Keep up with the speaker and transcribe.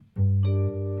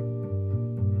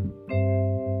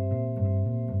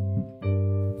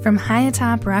From high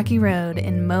atop Rocky Road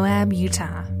in Moab,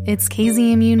 Utah, it's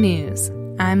KZMU News.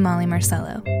 I'm Molly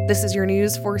Marcello. This is your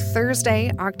news for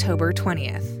Thursday, October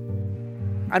 20th.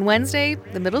 On Wednesday,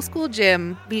 the middle school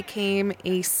gym became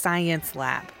a science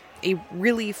lab, a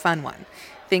really fun one.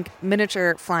 Think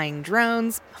miniature flying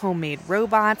drones, homemade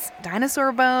robots,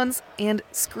 dinosaur bones, and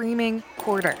screaming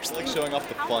quarters. Like showing off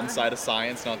the fun side of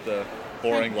science, not the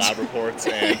boring lab reports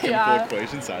and chemical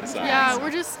equation side of science. Yeah,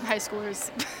 we're just high schoolers.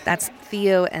 That's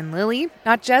Theo and Lily,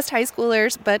 not just high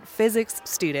schoolers, but physics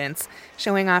students,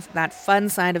 showing off that fun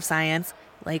side of science,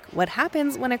 like what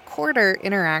happens when a quarter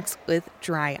interacts with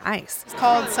dry ice. It's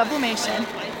called sublimation.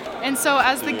 And so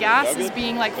as the gas is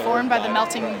being formed by the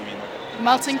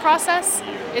melting process,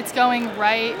 it's going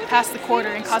right past the quarter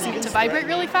and causing it to vibrate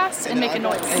really fast and make a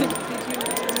noise.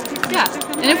 Yeah,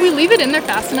 and if we leave it in there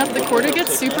fast enough, the quarter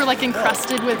gets super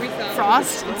encrusted with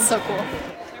frost. It's so cool.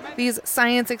 These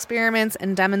science experiments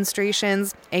and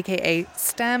demonstrations, aka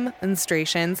STEM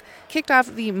demonstrations, kicked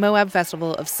off the Moab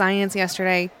Festival of Science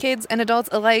yesterday. Kids and adults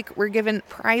alike were given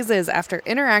prizes after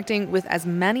interacting with as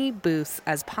many booths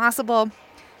as possible.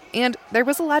 And there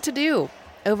was a lot to do.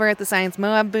 Over at the Science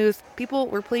Moab booth, people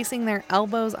were placing their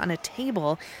elbows on a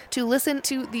table to listen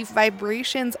to the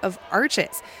vibrations of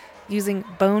arches using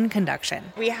bone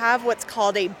conduction. We have what's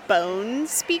called a bone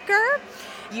speaker.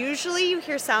 Usually you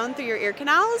hear sound through your ear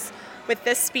canals. With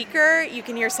this speaker, you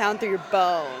can hear sound through your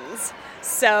bones.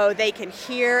 So they can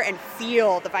hear and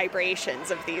feel the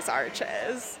vibrations of these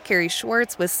arches. Carrie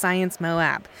Schwartz with Science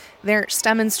Moab. Their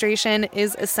STEM demonstration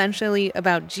is essentially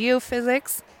about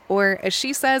geophysics, or as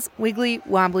she says, wiggly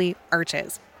wobbly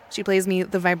arches. She plays me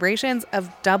the vibrations of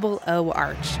double O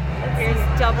arch. Here's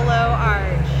double O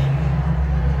arch.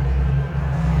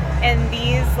 And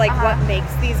these, what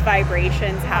makes these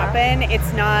vibrations happen,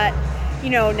 it's not,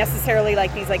 necessarily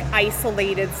these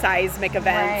isolated seismic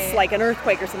events, like an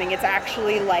earthquake or something. It's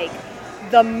actually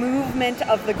the movement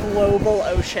of the global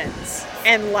oceans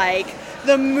and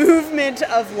the movement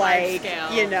of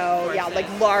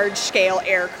large scale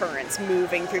air currents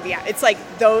moving through the it's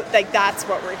that's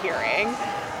what we're hearing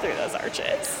through those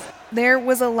arches. There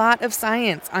was a lot of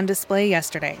science on display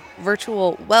yesterday.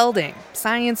 Virtual welding,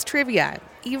 science trivia,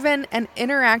 even an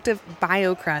interactive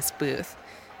BioCrust booth.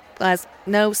 Plus,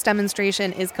 no STEM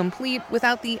demonstration is complete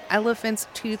without the elephant's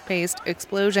toothpaste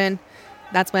explosion.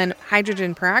 That's when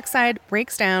hydrogen peroxide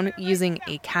breaks down using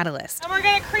a catalyst. And we're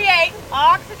going to create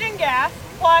oxygen gas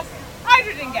plus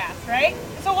hydrogen gas, right?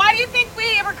 So why do you think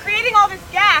we were creating all this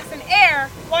gas and air?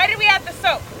 Why did we add the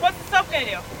soap? What's the soap going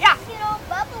to do? Yeah. Make it all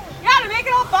bubbly. Yeah, to make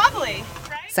it all bubbly.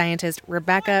 Right? Scientist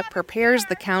Rebecca prepares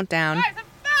the countdown. 5, 4,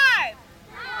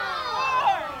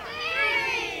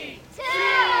 3, 2, 1.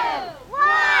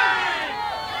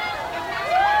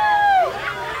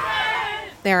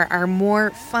 There are more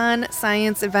fun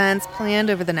science events planned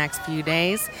over the next few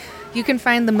days. You can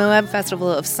find the Moab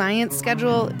Festival of Science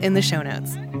schedule in the show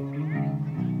notes.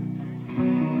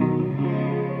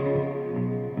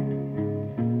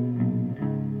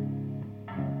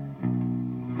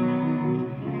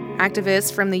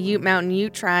 Activists from the Ute Mountain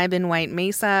Ute tribe in White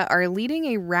Mesa are leading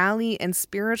a rally and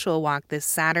spiritual walk this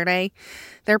Saturday.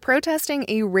 They're protesting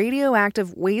a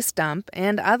radioactive waste dump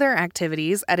and other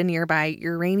activities at a nearby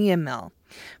uranium mill.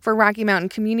 For Rocky Mountain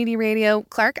Community Radio,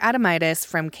 Clark Adamitis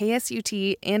from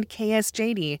KSUT and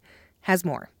KSJD has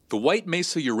more. The White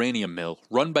Mesa Uranium Mill,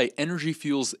 run by Energy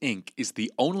Fuels, Inc., is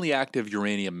the only active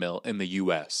uranium mill in the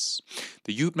U.S.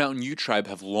 The Ute Mountain Ute tribe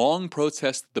have long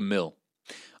protested the mill.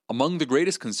 Among the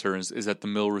greatest concerns is that the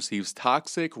mill receives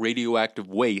toxic radioactive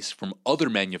waste from other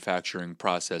manufacturing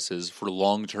processes for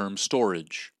long-term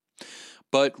storage.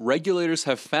 But regulators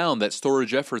have found that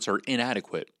storage efforts are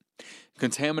inadequate.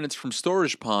 Contaminants from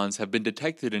storage ponds have been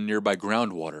detected in nearby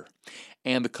groundwater,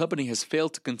 and the company has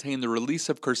failed to contain the release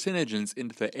of carcinogens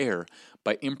into the air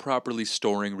by improperly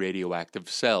storing radioactive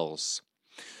cells.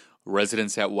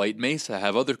 Residents at White Mesa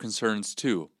have other concerns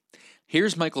too.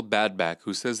 Here's Michael Badback,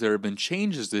 who says there have been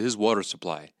changes to his water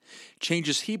supply,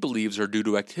 changes he believes are due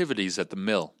to activities at the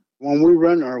mill. When we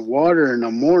run our water in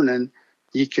the morning,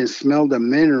 you can smell the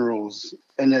minerals,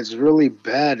 and it's really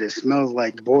bad. It smells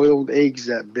like boiled eggs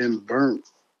that have been burnt.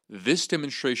 This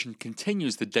demonstration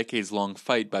continues the decades-long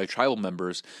fight by tribal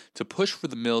members to push for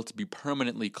the mill to be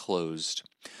permanently closed.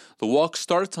 The walk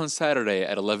starts on Saturday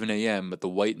at 11 a.m. at the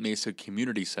White Mesa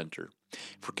Community Center.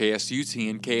 For KSUT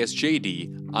and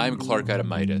KSJD, I'm Clark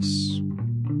Adamitis.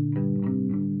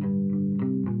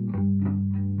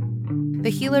 The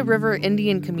Gila River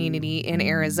Indian community in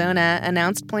Arizona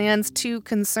announced plans to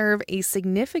conserve a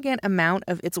significant amount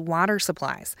of its water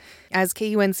supplies. As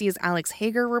KUNC's Alex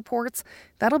Hager reports,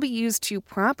 that'll be used to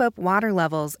prop up water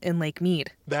levels in Lake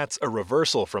Mead. That's a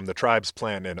reversal from the tribe's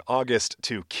plan in August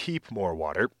to keep more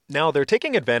water. Now they're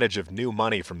taking advantage of new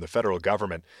money from the federal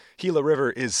government. Gila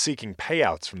River is seeking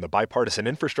payouts from the bipartisan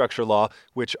infrastructure law,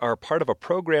 which are part of a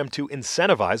program to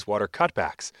incentivize water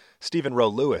cutbacks. Stephen Rowe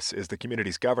Lewis is the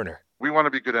community's governor. We want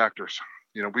to be good actors.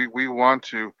 We want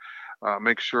to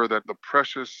make sure that the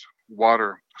precious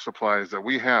water supplies that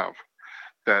we have,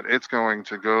 that it's going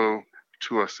to go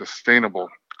to a sustainable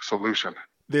solution.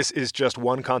 This is just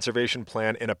one conservation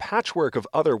plan in a patchwork of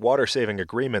other water-saving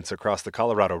agreements across the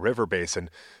Colorado River Basin.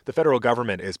 The federal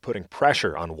government is putting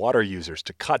pressure on water users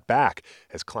to cut back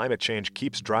as climate change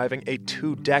keeps driving a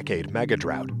 2-decade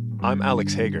megadrought. I'm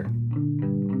Alex Hager.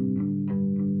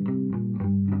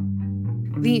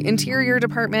 The Interior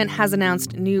Department has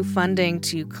announced new funding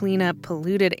to clean up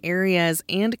polluted areas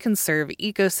and conserve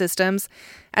ecosystems.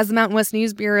 As the Mountain West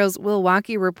News Bureau's Will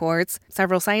Walkey reports,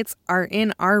 several sites are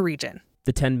in our region.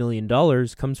 The $10 million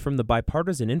comes from the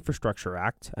Bipartisan Infrastructure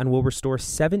Act and will restore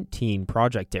 17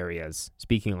 project areas.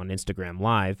 Speaking on Instagram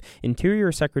Live,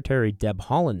 Interior Secretary Deb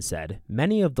Haaland said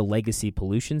many of the legacy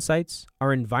pollution sites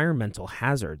are environmental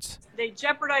hazards. They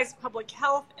jeopardize public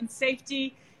health and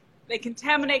safety. They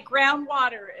contaminate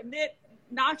groundwater, emit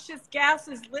noxious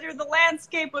gases, litter the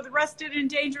landscape with rusted and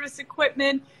dangerous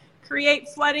equipment, create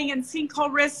flooding and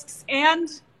sinkhole risks,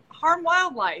 and harm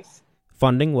wildlife.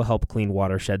 Funding will help clean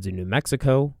watersheds in New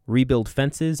Mexico, rebuild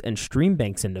fences and stream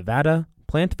banks in Nevada,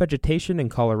 plant vegetation in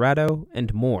Colorado,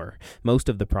 and more. Most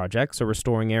of the projects are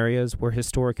restoring areas where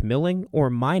historic milling or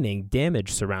mining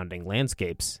damage surrounding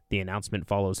landscapes. The announcement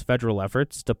follows federal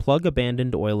efforts to plug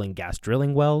abandoned oil and gas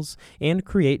drilling wells and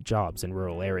create jobs in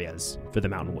rural areas. For the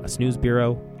Mountain West News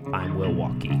Bureau, I'm Will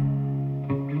Walkey.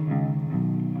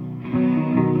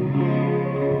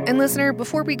 And listener,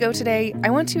 before we go today, I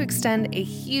want to extend a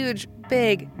huge,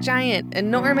 big, giant,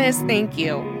 enormous thank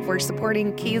you for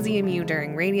supporting KZMU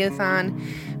during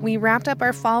Radiothon. We wrapped up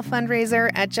our fall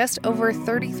fundraiser at just over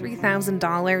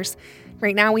 $33,000.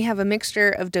 Right now we have a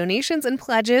mixture of donations and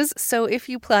pledges, so if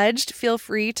you pledged, feel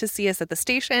free to see us at the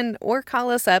station or call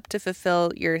us up to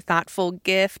fulfill your thoughtful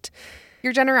gift.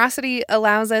 Your generosity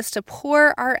allows us to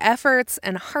pour our efforts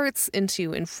and hearts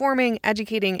into informing,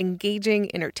 educating, engaging,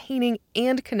 entertaining,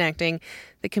 and connecting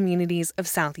the communities of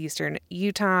southeastern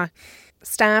Utah.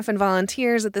 Staff and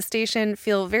volunteers at the station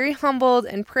feel very humbled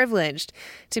and privileged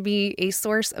to be a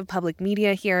source of public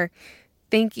media here.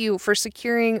 Thank you for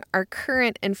securing our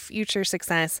current and future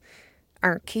success.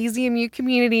 Our KZMU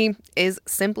community is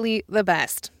simply the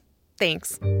best.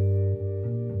 Thanks.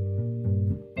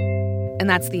 And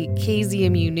that's the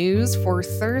KZMU News for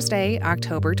Thursday,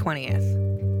 October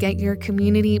 20th. Get your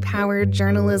community-powered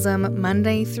journalism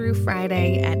Monday through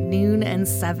Friday at noon and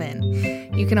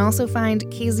 7. You can also find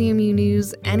KZMU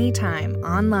News anytime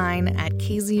online at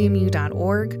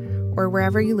kzmu.org or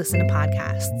wherever you listen to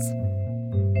podcasts.